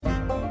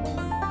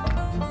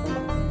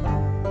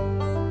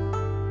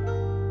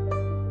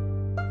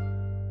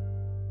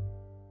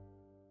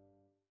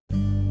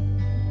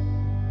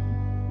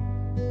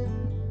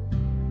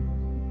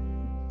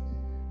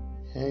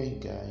Hey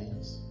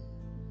guys,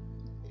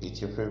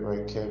 it's your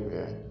favorite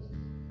carrier,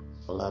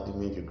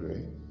 Oladime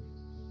Gray.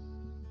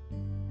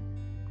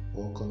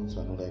 Welcome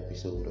to another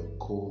episode of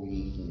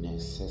Kobe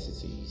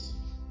Necessities.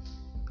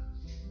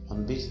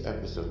 On this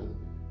episode,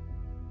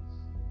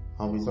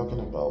 I'll be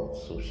talking about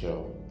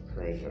social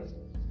pressure.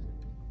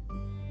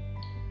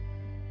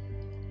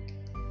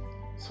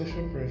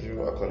 Social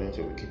pressure, according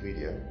to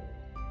Wikipedia,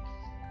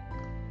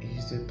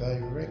 is the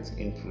direct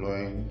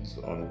influence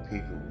on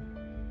people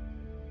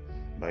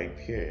by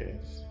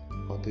peers,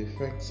 or the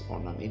effects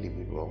on an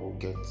individual who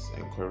gets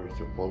encouraged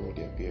to follow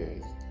their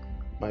peers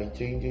by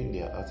changing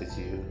their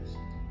attitudes,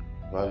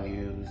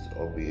 values,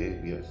 or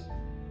behaviors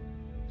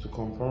to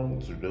conform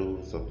to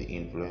those of the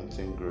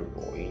influencing group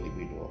or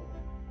individual.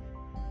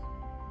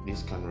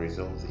 This can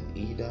result in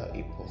either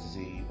a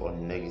positive or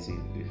negative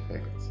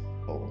effect,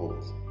 or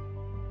both.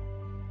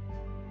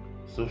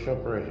 Social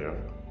pressure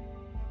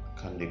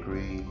can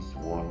decrease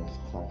one's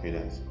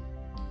confidence.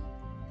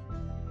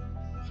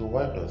 So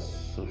why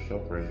does social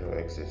pressure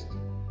exist?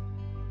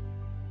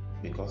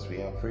 Because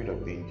we are afraid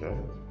of being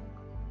judged,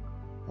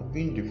 of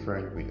being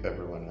different with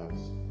everyone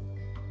else.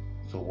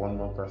 So one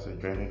more person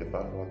joining the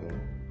bandwagon,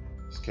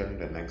 scaring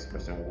the next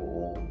person who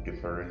hold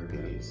different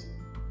beliefs,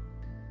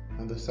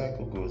 and the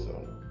cycle goes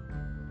on.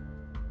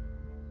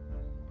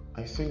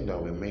 I think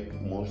that we make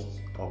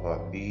most of our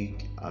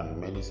big and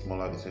many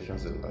smaller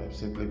decisions in life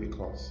simply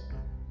because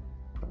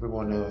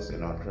everyone else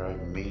in our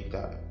tribe made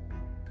that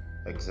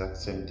exact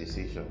same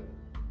decision.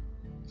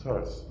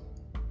 Thus,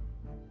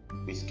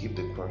 we skip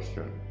the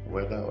question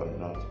whether or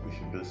not we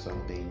should do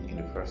something in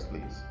the first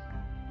place.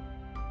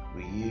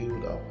 We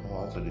yield our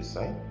power to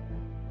decide,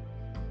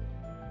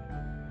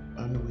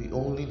 and we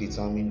only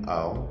determine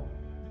how,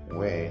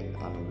 when,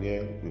 and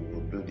where we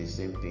will do the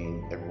same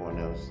thing everyone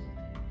else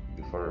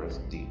before us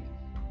did.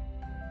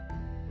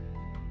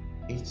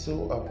 It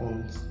so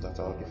happens that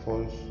our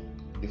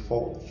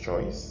default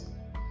choice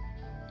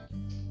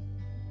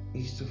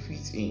is to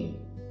fit in.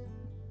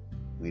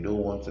 We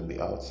don't want to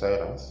be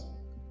outsiders,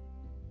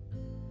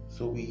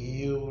 so we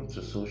yield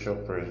to social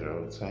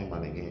pressure time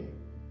and again.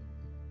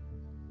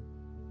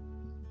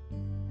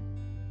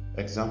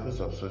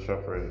 Examples of social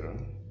pressure: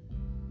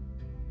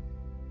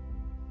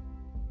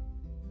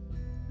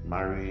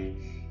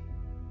 marriage,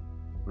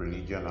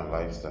 religion, and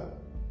lifestyle.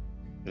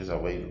 These are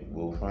where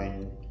we'll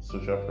find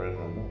social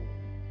pressure more.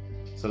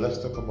 So let's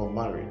talk about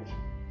marriage.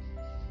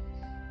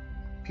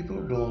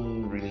 People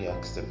don't really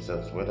ask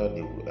themselves whether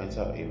they will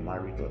enter a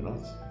marriage or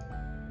not.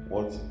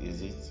 What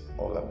is it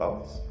all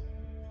about?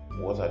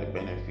 What are the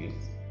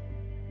benefits,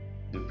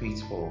 the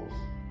pitfalls,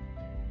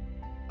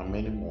 and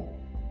many more?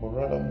 But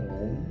rather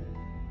whom,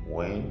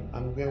 when,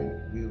 and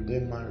where will they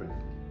marry?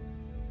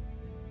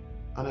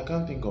 And I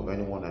can't think of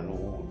anyone I know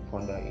who would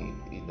ponder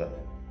it either.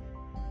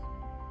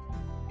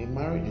 A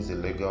marriage is a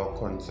legal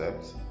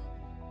concept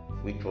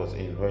which was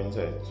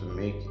invented to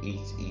make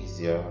it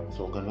easier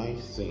to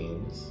organize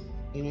things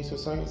in a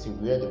society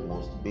where the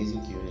most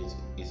basic unit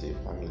is a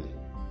family.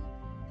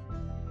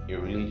 A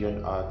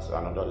religion adds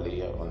another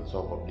layer on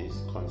top of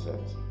this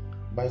concept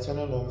by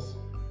telling us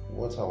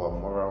what our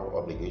moral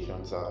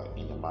obligations are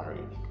in a marriage.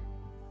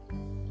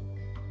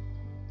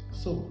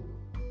 So,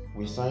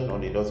 we sign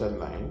on the dotted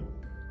line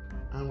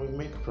and we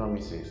make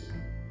promises,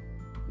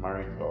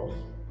 marriage vows,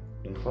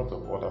 in front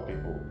of other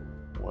people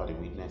who are the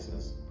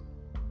witnesses,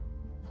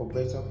 for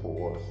better, for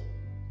worse,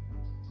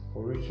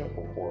 for richer,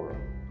 for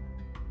poorer,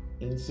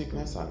 in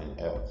sickness and in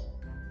health,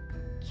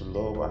 to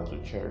love and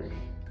to cherish,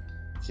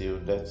 till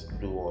death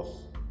do us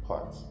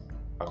part,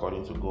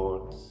 according to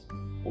God's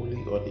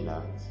holy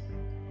ordinance,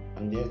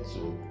 and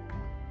thereto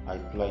I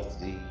plight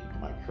thee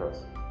my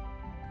trust.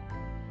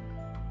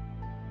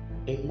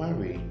 A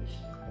marriage,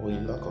 or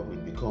a lack of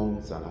it,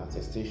 becomes an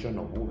attestation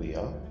of who we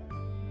are,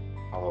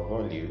 our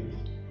values,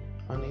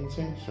 and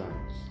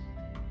intentions.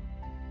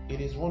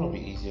 It is one of the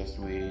easiest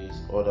ways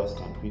others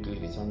can quickly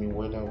determine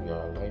whether we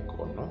are alike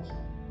or not,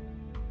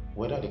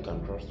 whether they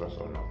can trust us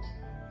or not.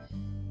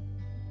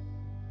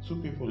 Two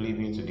people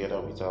living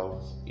together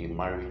without a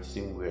marriage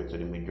seem weird to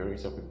the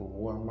majority of people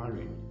who are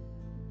married.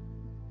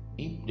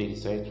 If they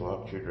decide to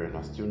have children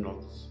and still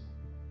not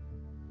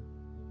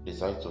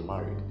decide to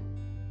marry,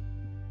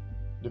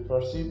 the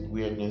perceived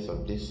weirdness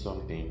of this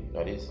something,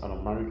 that is, an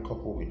unmarried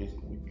couple with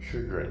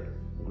children,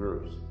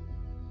 grows.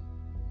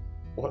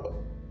 What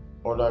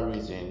other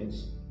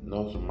reasons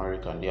not to marry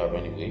can they have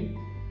anyway?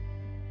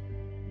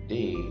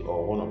 They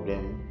or one of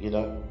them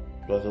either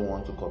doesn't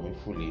want to commit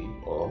fully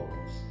or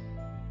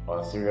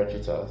are serial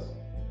cheaters.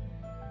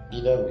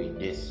 Either way,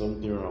 there's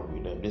something wrong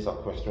with them. These are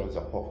questions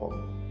that pop up.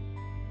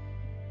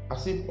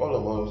 As if all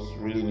of us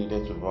really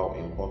needed to vow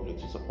in public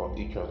to support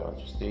each other,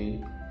 to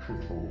stay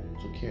truthful,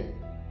 to care.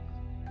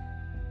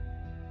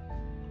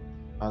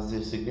 As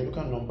the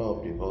significant number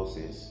of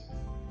divorces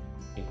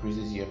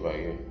increases year by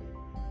year,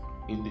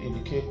 it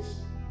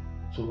indicates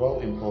to vow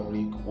in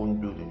public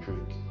won't do the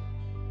trick.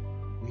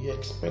 We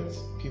expect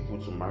people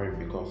to marry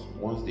because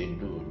once they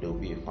do, there'll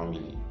be a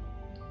family.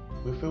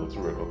 We fail to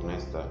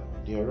recognize that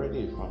they are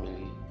already a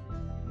family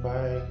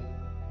by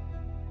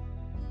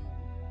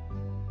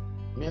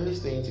Merely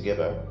staying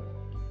together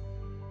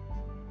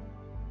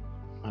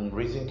and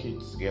raising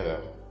kids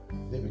together,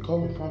 they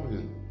become a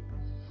family.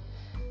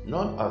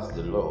 Not as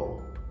the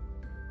law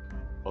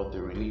or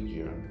the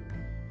religion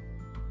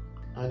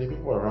and the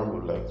people around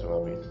would like to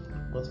have it,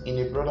 but in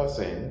a broader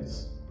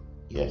sense,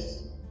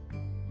 yes.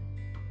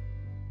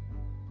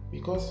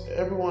 Because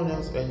everyone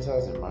else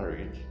enters a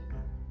marriage,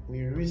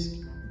 we risk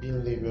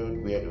being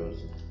labeled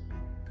weirdos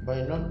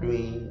by not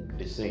doing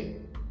the same.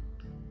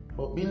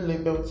 But being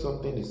labeled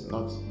something is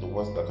not the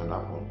worst that can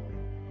happen.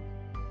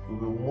 We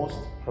will most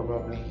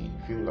probably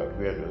feel like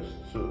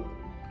weirdos too,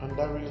 and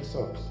that really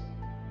sucks.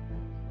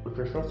 We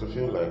prefer to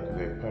feel like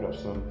we're part of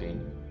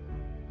something,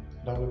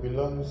 that we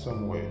belong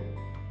somewhere,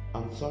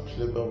 and such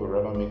label will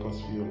rather make us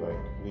feel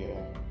like we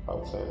are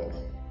outsiders.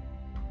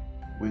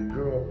 We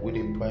grew up with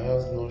a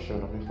biased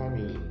notion of a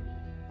family,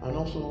 and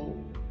also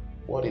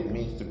what it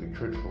means to be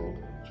truthful,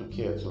 to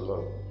care, to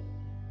love.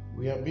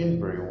 We are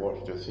being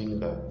brainwashed to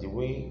think that the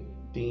way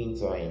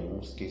things are in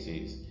most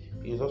cases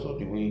is also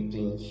the way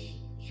things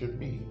should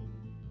be.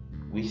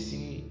 We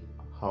see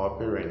our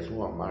parents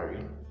who are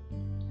married.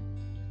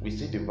 We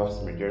see the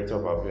vast majority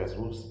of our peers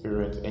whose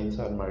parents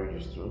entered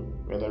marriages too,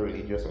 whether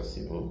religious or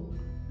civil.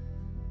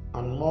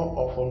 And more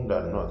often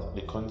than not,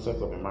 the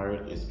concept of a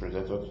marriage is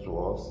presented to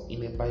us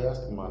in a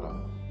biased manner.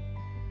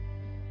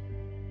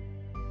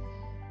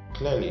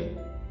 Clearly,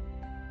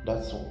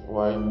 that's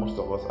why most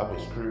of us have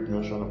a skewed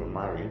notion of a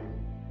marriage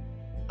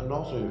and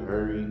also a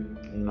very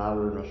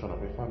narrow notion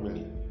of a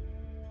family.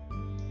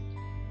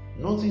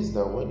 Notice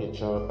that when a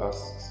child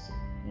asks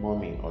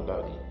mommy or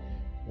daddy,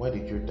 why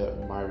did you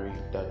marry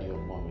daddy or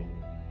mommy?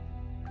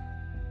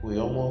 We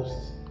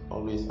almost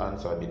always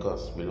answer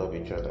because we love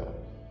each other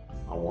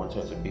and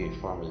wanted to be a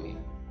family,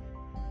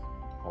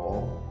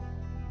 or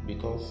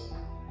because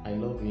I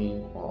love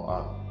him or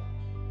her.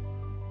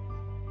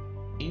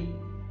 If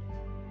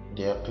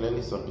there are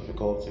clearly some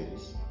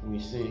difficulties, we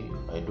say,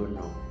 I don't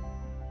know.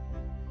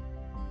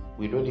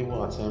 We don't even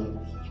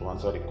attempt to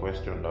answer the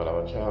question that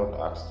our child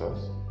asked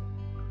us.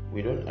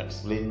 We don't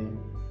explain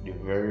the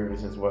very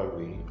reasons why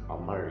we are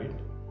married.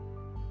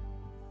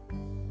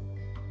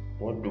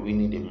 What do we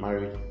need a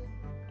marriage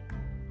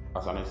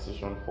as an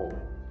institution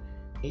for?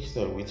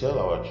 Instead, we tell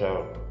our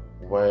child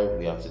why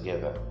we are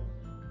together.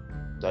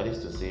 That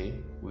is to say,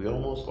 we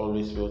almost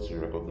always fail to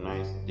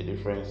recognize the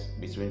difference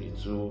between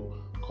the two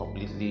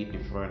completely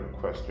different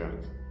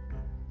questions.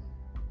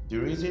 The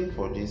reason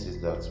for this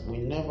is that we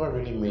never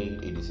really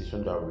made a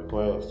decision that would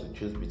require us to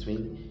choose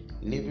between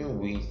living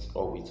with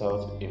or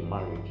without a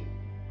marriage,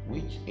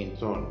 which in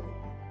turn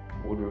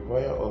would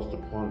require us to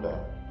ponder,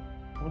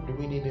 what do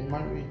we need a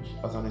marriage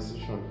as an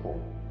institution for?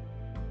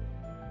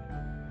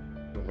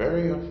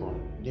 Very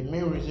often, the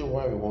main reason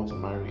why we want to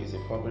marry is a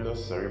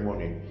fabulous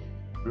ceremony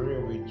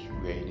during which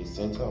we are in the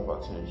center of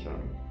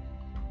attention,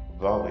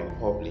 vow in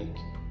public,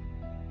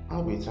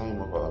 have a time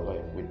of our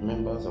life with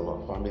members of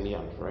our family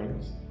and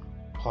friends,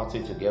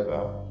 party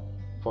together,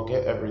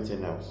 forget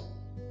everything else.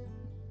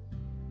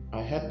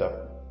 I heard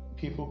that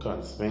people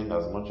can spend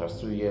as much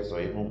as 2 years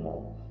or even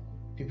more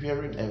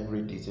preparing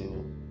every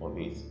detail of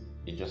it.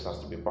 It just has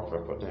to be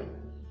perfect for them.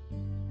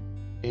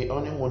 A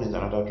honeymoon is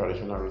another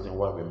traditional reason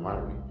why we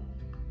marry.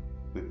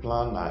 We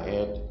plan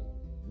ahead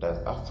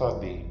that after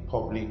the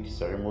public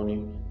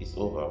ceremony is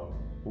over,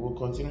 we will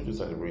continue to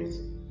celebrate,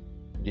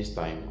 this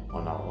time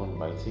on our own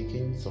by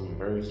taking some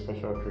very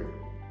special trip.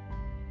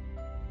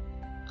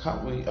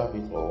 Can't we have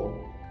it all?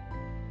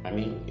 I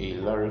mean, a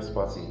hilarious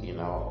party in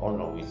our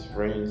honor with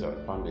friends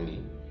and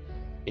family,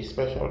 a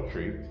special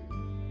trip,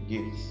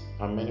 gifts,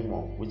 and many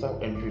more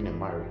without entering a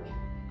marriage.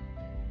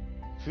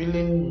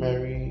 Feeling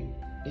merry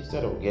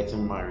instead of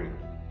getting married.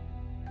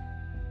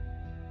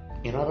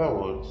 In other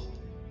words,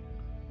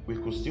 we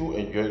could still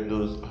enjoy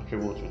those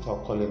attributes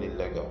without calling it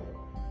legal.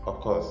 Of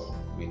course,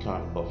 we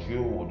can, but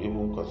few would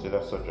even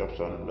consider such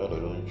option, let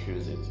alone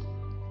choose it.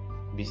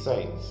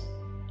 Besides,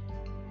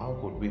 how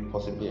could we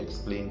possibly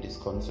explain this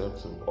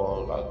concept to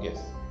all our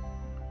guests?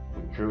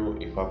 We threw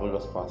a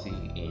fabulous party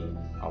in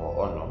our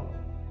honor.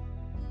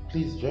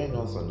 Please join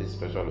us on this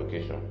special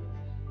occasion.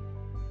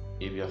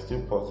 If you are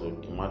still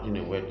puzzled, imagine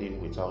a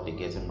wedding without the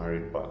getting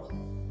married part.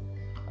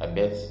 I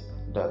bet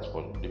that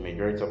for the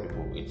majority of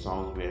people, it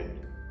sounds weird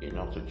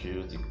enough to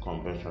choose the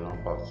conventional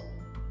path.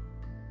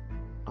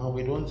 And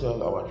we don't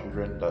tell our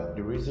children that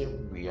the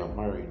reason we are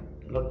married,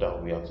 not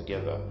that we are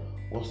together,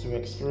 was to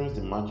experience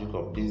the magic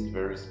of this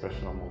very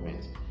special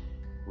moment.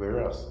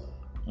 Whereas,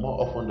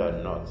 more often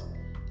than not,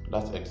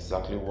 that's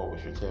exactly what we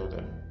should tell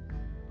them.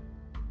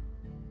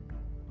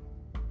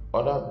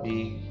 Other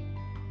big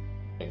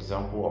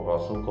example of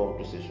our so-called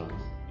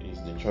decisions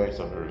is the choice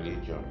of a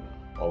religion,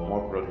 or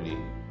more broadly,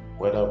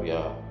 whether we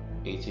are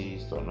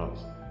atheist or not,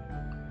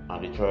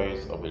 and the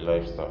choice of a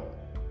lifestyle,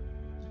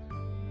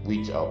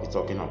 which I'll be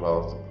talking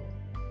about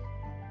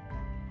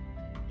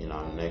in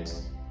our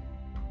next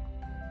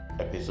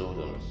episode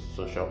on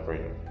social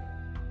pressure.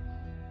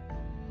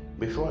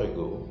 Before I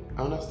go,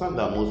 I understand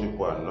that most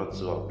people are not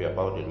too happy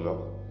about the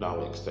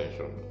lockdown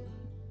extension,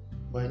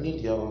 but I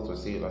need y'all to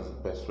see it as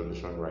the best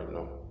solution right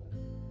now.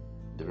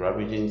 The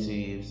ravaging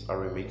thieves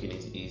aren't making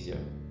it easier.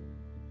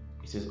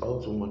 It is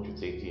all too much to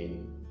take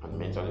in and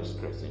mentally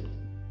stressing.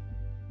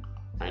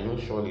 I know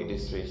surely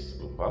this phase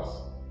will pass.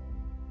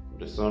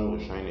 The sun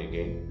will shine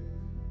again.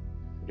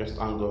 Just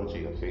hang on to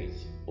your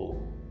faith. Oh,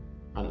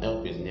 and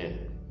help is near.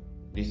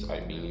 This I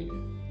believe.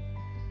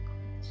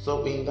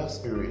 So in that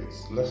spirit,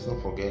 let's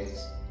not forget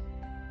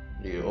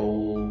the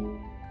whole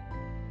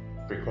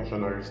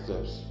precautionary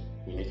steps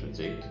we need to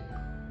take.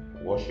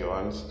 Wash your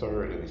hands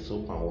thoroughly with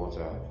soap and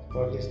water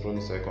for at least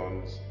 20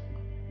 seconds.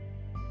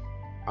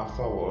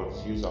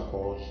 Afterwards, use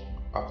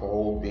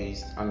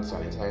alcohol-based hand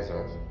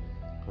sanitizers,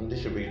 and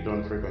this should be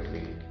done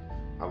frequently.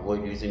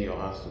 Avoid using your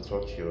hands to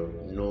touch your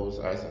nose,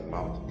 eyes, and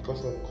mouth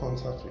because of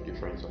contact with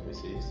different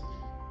surfaces.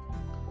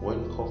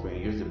 When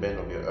coughing, use the bend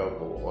of your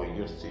elbow or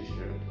use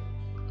tissue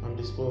and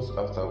dispose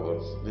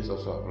afterwards. This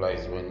also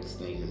applies when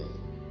sneezing.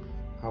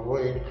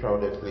 Avoid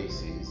crowded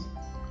places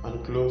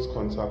and close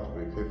contact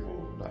with people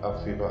that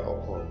have fever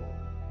or cold.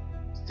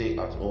 Stay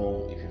at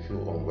home if you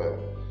feel unwell.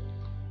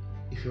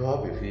 If you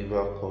have a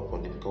fever, cough, or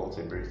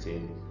difficulty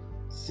breathing,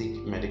 seek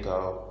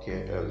medical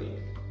care early.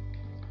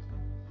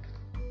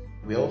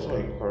 We are also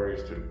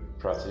encouraged to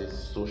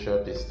practice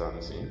social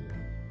distancing.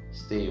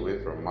 Stay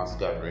away from mass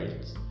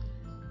gatherings.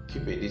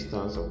 Keep a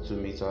distance of 2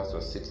 meters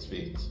or 6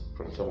 feet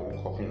from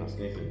someone coughing or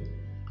sneezing.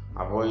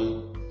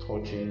 Avoid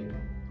touching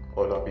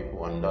other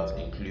people, and that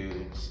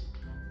includes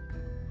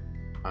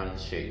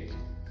handshake.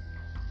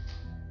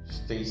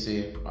 Stay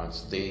safe and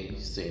stay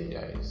sane,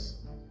 guys.